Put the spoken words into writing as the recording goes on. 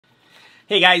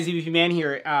Hey guys, EBPMAN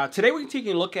here. Today we're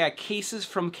taking a look at cases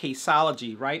from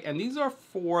Caseology, right? And these are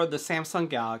for the Samsung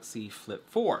Galaxy Flip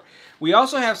 4. We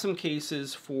also have some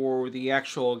cases for the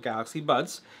actual Galaxy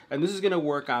Buds, and this is going to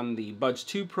work on the Buds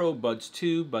 2 Pro, Buds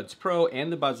 2, Buds Pro,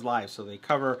 and the Buds Live. So they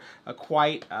cover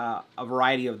quite a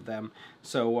variety of them.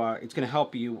 So it's going to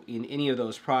help you in any of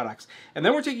those products. And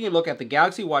then we're taking a look at the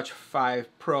Galaxy Watch 5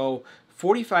 Pro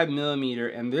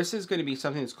 45mm, and this is going to be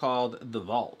something that's called the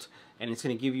Vault. And it's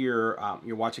going to give your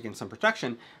watch against some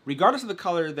protection, regardless of the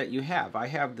color that you have. I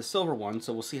have the silver one,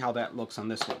 so we'll see how that looks on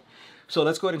this one. So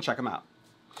let's go ahead and check them out.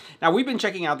 Now, we've been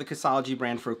checking out the Caseology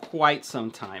brand for quite some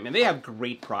time, and they have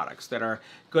great products that are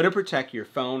going to protect your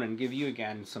phone and give you,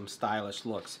 again, some stylish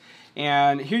looks.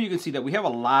 And here you can see that we have a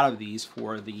lot of these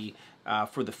for the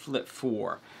Flip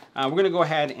 4. We're going to go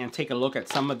ahead and take a look at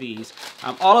some of these.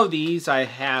 All of these I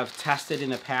have tested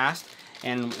in the past,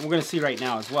 and we're going to see right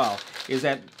now as well, is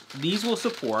that these will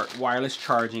support wireless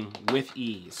charging with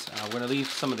ease. We're going to leave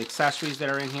some of the accessories that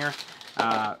are in here.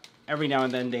 Every now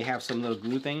and then they have some little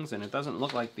glue things, and it doesn't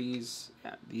look like these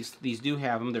do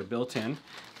have them. They're built in.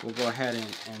 We'll go ahead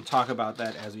and talk about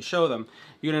that as we show them.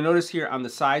 You're going to notice here on the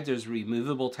sides there's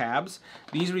removable tabs.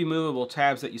 These removable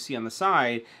tabs that you see on the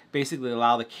side basically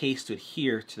allow the case to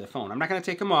adhere to the phone. I'm not going to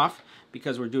take them off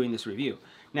because we're doing this review.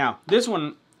 Now, this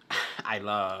one I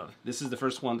love. This is the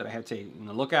first one that I have taken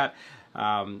a look at.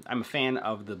 I'm a fan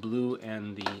of the blue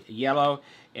and the yellow,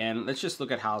 and let's just look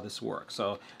at how this works.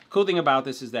 So the cool thing about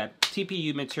this is that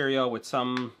TPU material with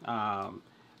some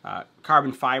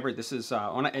carbon fiber. This is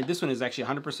this one is actually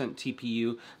 100%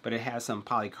 TPU, but it has some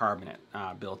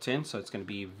polycarbonate built in, so it's going to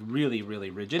be really, really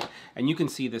rigid. And you can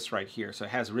see this right here. So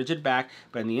it has rigid back,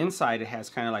 but on the inside it has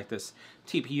kind of like this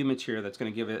TPU material that's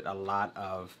going to give it a lot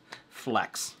of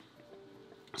flex.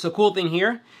 So cool thing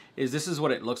here is this is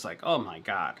what it looks like. Oh my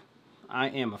God. I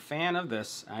am a fan of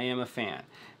this. I am a fan.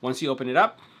 Once you open it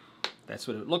up, that's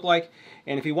what it would look like.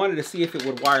 And if you wanted to see if it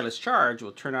would wireless charge,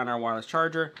 we'll turn on our wireless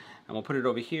charger and we'll put it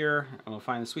over here and we'll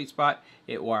find the sweet spot.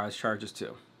 It wireless charges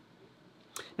too.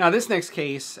 Now this next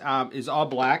case is all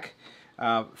black.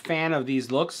 Fan of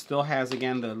these looks. Still has,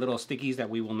 again, the little stickies that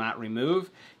we will not remove.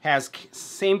 Has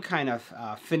same kind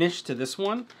of finish to this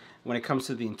one when it comes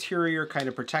to the interior kind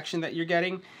of protection that you're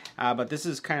getting. But this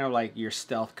is kind of like your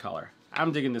stealth color.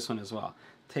 I'm digging this one as well.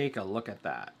 Take a look at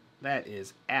that. That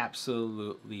is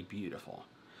absolutely beautiful.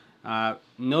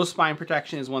 No spine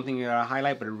protection is one thing that I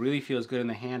highlight, but it really feels good in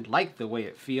the hand, like the way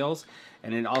it feels.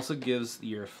 And it also gives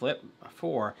your Flip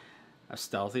 4 a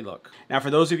stealthy look. Now, for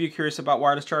those of you curious about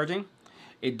wireless charging,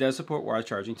 it does support wireless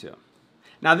charging too.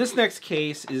 Now this next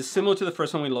case is similar to the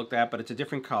first one we looked at, but it's a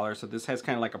different color, so this has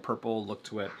kind of like a purple look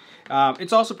to it.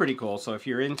 It's also pretty cool, so if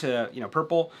you're into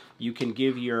purple, you can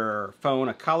give your phone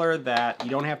a color that you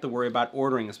don't have to worry about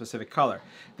ordering a specific color.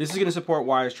 This is going to support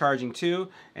wireless charging too,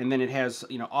 and then it has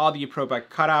all the appropriate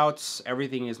cutouts,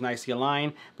 everything is nicely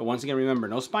aligned, but once again remember,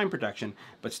 no spine protection,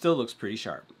 but still looks pretty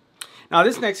sharp. Now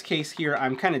this next case here,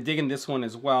 I'm kind of digging this one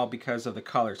as well because of the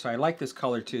color, so I like this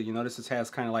color too. You notice this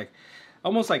has kind of like,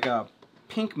 almost like a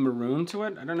pink maroon to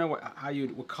it. I don't know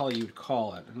what color you'd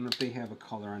call it. I don't know if they have a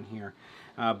color on here,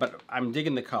 but I'm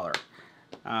digging the color.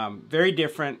 Very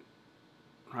different,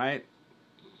 right?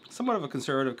 Somewhat of a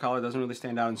conservative color. Doesn't really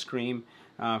stand out and scream,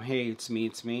 hey, it's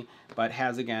me, but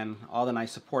has, again, all the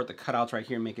nice support. The cutouts right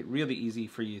here make it really easy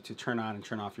for you to turn on and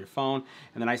turn off your phone.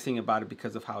 And the nice thing about it,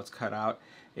 because of how it's cut out,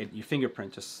 your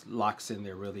fingerprint just locks in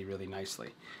there really, really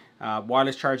nicely.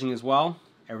 Wireless charging as well.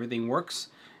 Everything works.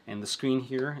 And the screen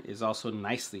here is also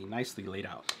nicely laid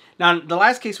out. Now, the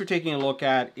last case we're taking a look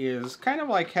at is kind of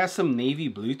like, has some navy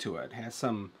blue to it. Has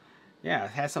some, yeah,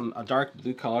 it has a dark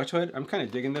blue color to it. I'm kind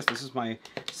of digging this. This is my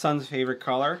son's favorite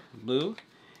color, blue.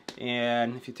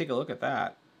 And if you take a look at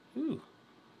that, ooh,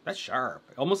 that's sharp.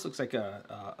 It almost looks like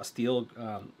a steel,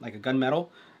 like a gunmetal,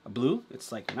 a blue.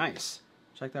 It's like nice.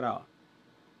 Check that out.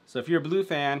 So if you're a blue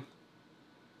fan,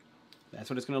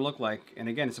 that's what it's going to look like. And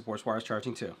again, it supports wireless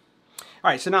charging too. All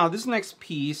right, so now this next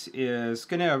piece is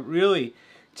going to really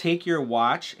take your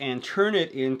watch and turn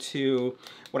it into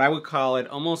what I would call it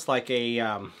almost like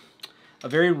a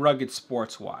very rugged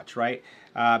sports watch, right?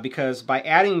 Because by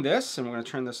adding this, and we're going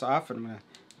to turn this off, and I'm going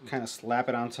to kind of slap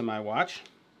it onto my watch.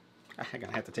 I'm going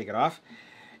to have to take it off.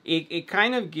 It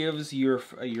kind of gives your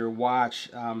watch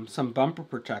some bumper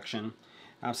protection,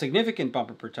 significant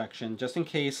bumper protection, just in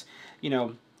case,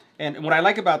 And what I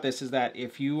like about this is that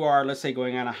if you are, let's say,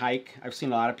 going on a hike, I've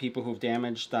seen a lot of people who've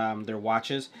damaged their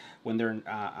watches when they're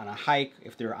on a hike,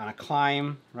 if they're on a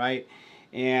climb, right?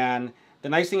 And the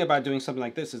nice thing about doing something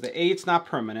like this is that A, it's not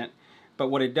permanent, but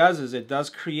what it does is it does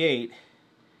create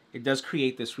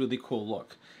this really cool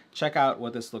look. Check out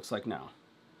what this looks like now.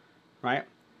 right?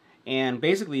 And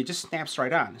basically it just snaps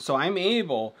right on. So I'm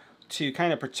able to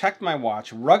kind of protect my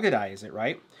watch, ruggedize it,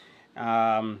 right?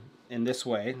 In this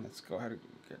way. Let's go ahead and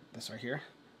get this right here.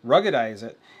 Ruggedize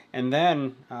it, and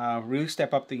then really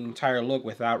step up the entire look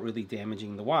without really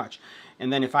damaging the watch.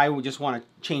 And then if I would just want to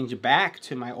change it back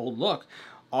to my old look,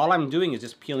 all I'm doing is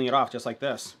just peeling it off just like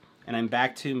this, and I'm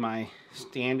back to my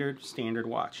standard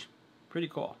watch. Pretty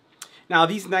cool. Now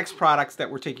these next products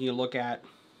that we're taking a look at,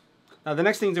 now the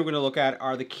next things that we're going to look at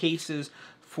are the cases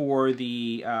for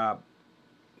the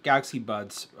Galaxy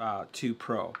Buds 2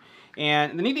 Pro.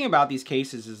 And the neat thing about these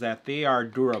cases is that they are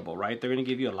durable, right? They're going to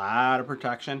give you a lot of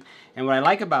protection. And what I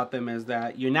like about them is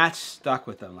that you're not stuck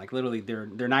with them. Like literally, they're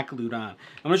not glued on. I'm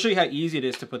going to show you how easy it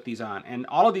is to put these on. And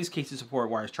all of these cases support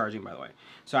wireless charging, by the way.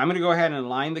 So I'm going to go ahead and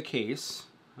align the case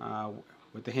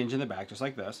with the hinge in the back, just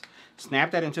like this.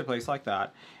 Snap that into place like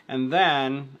that. And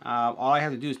then all I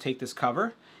have to do is take this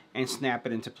cover and snap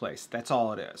it into place. That's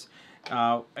all it is.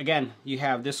 Again, you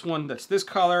have this one that's this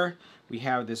color. We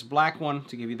have this black one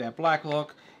to give you that black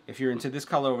look. If you're into this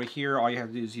color over here, all you have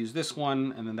to do is use this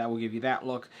one, and then that will give you that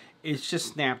look. It's just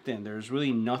snapped in. There's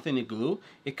really nothing to glue.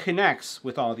 It connects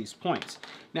with all these points.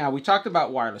 Now, we talked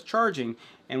about wireless charging,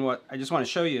 and what I just want to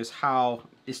show you is how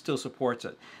it still supports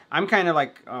it. I'm kind of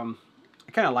like, I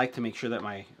kind of like to make sure that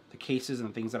the cases and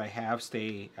the things that I have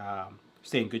stay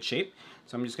in good shape.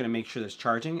 So I'm just going to make sure there's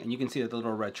charging, and you can see that the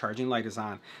little red charging light is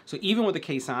on. So even with the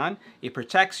case on, it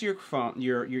protects your phone,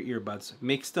 your earbuds,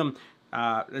 makes them,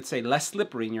 let's say, less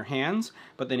slippery in your hands,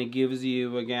 but then it gives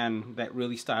you, again, that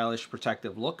really stylish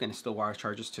protective look, and it still wireless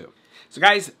charges too. So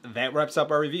guys, that wraps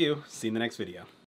up our review. See you in the next video.